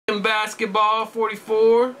Basketball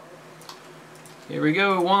 44. Here we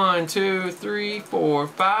go. 1, 2, 3, 4,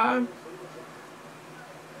 5.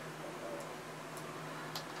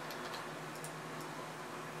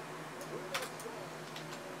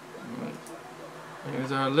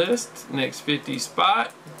 Here's our list. Next 50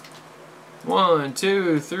 spot. 1,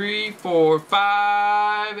 2, 3, 4,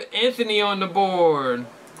 5. Anthony on the board.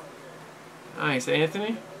 Nice,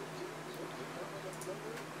 Anthony.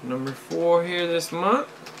 Number 4 here this month.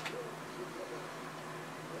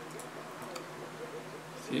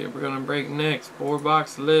 See if we're gonna break next.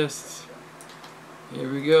 4-box lists.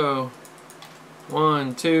 Here we go.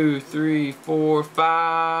 1, 2, 3, 4,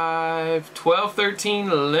 5. 12,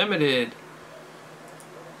 13 limited.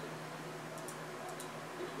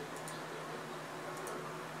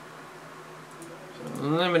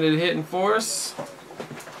 Limited hitting for us.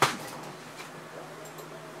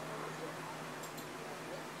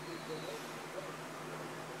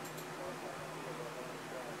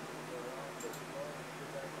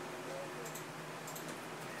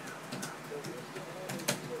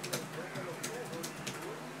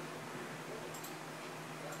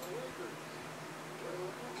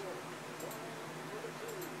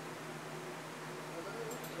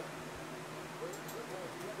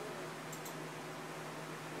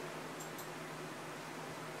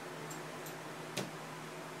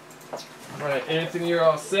 Alright, Anthony, you're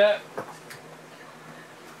all set.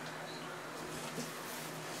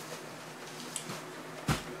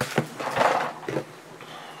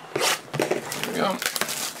 There we go.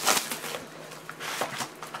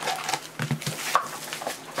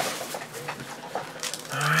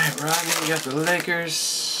 Alright, Rodney, we got the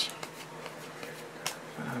Lakers.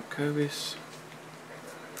 Kobe's.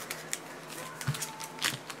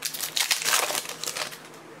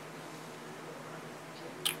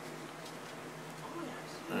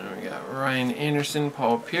 Ryan Anderson,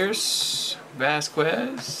 Paul Pierce,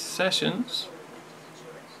 Vasquez, Sessions.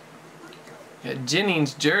 Got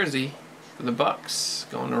Jennings jersey for the Bucks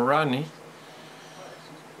going to Rodney.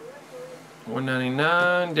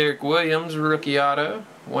 199. Derek Williams rookie auto.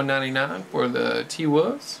 199 for the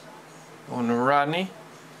T-Wolves going to Rodney.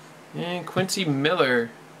 And Quincy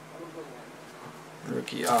Miller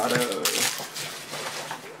rookie auto.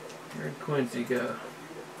 Where'd Quincy go?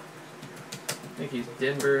 I think he's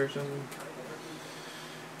Denver or something.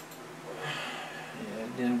 Yeah,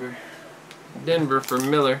 Denver. Denver for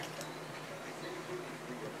Miller.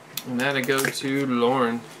 And that'll go to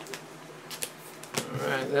Lauren.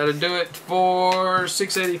 Alright, that'll do it for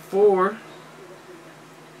 684.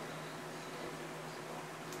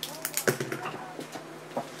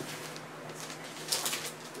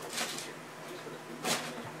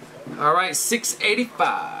 Alright,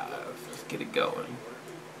 685. Let's get it going.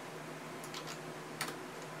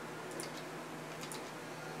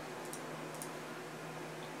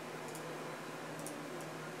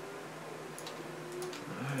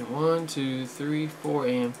 Alright, 1, 2, 3, 4,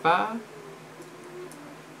 and 5.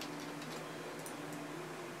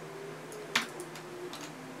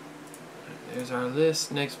 There's our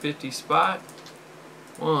list. Next 50 spot.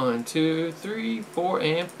 1, 2, 3, 4,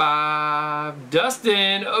 and 5.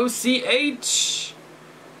 Dustin OCH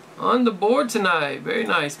on the board tonight. Very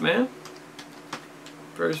nice, man.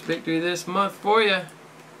 First victory this month for you.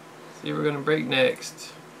 See what we're gonna break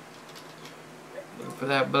next. Looking for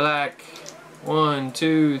that black. 1,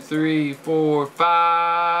 2, 3, 4,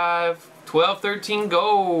 5. 12, 13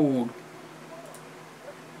 gold.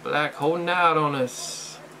 Black holding out on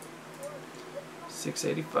us.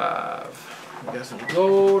 685. We got some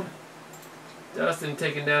gold. Dustin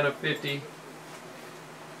taking down a 50.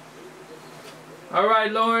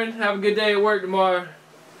 Alright, Lauren, have a good day at work tomorrow.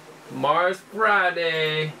 Tomorrow's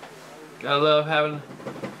Friday. Gotta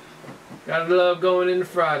love going into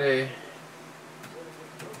Friday.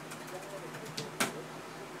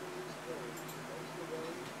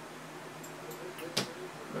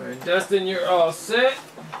 Alright, Dustin, you're all set.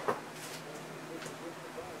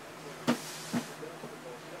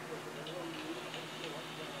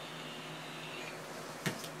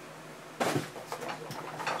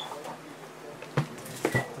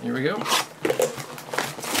 Here we go.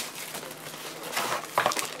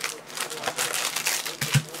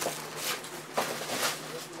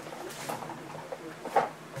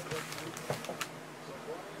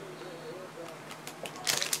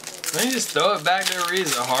 Let me just throw it back there where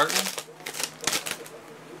he's a Harden.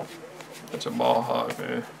 Such a ball hog,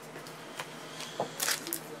 man.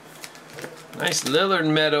 Nice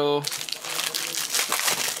Lillard medal.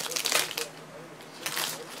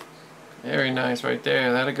 Very nice right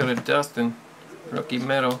there. That'll go to Dustin. Rookie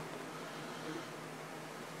medal.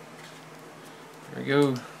 There we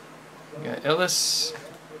go. We got Ellis,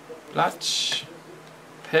 Blatch,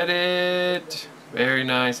 Pettit. Very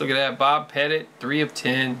nice. Look at that. Bob Pettit, 3 of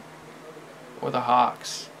 10 for the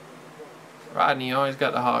Hawks. Rodney always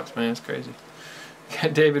got the Hawks, man. It's crazy.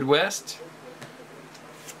 Got David West,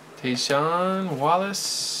 Tayshawn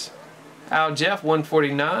Wallace, Al Jeff,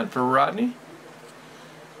 149 for Rodney.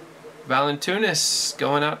 Valentunas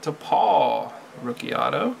going out to Paul, rookie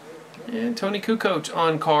auto. And Tony Kukoc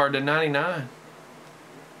on card to 99.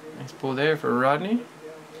 Nice pull there for Rodney.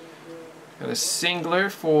 Got a singler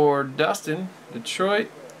for Dustin, Detroit.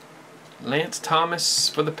 Lance Thomas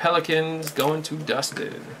for the Pelicans going to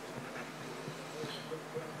Dustin.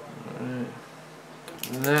 Alright.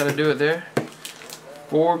 And that'll do it there.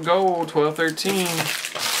 4 gold, 12-13.